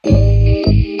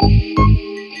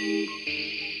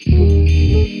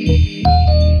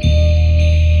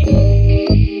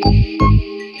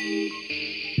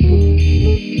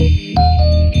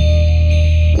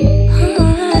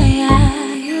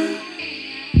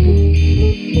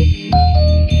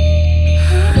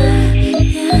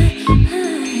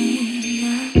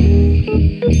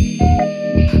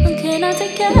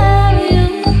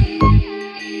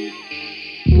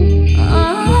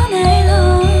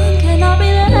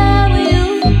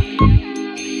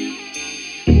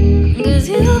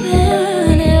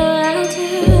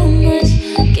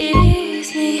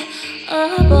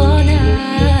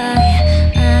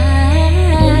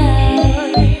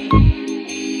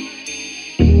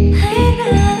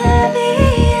rather be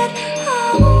at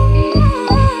home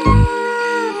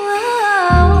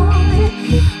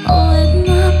with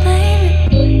my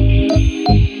baby.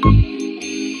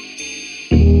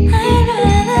 I'd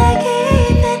rather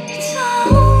keep it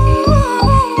toned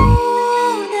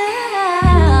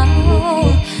down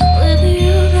with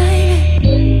you,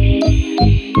 baby.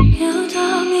 You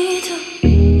told me to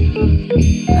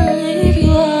leave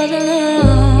you all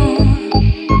alone.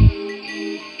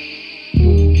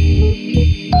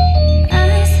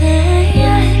 I say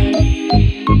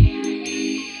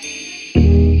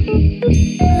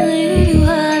leave you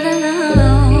all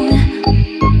alone.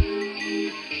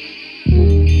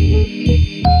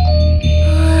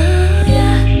 Oh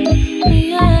yeah,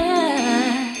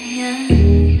 yeah, yeah.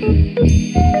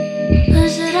 Or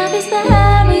should I be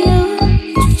sparing you?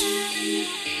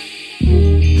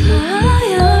 For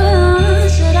you,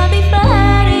 should I be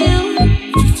fighting you?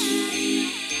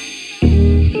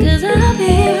 'Cause I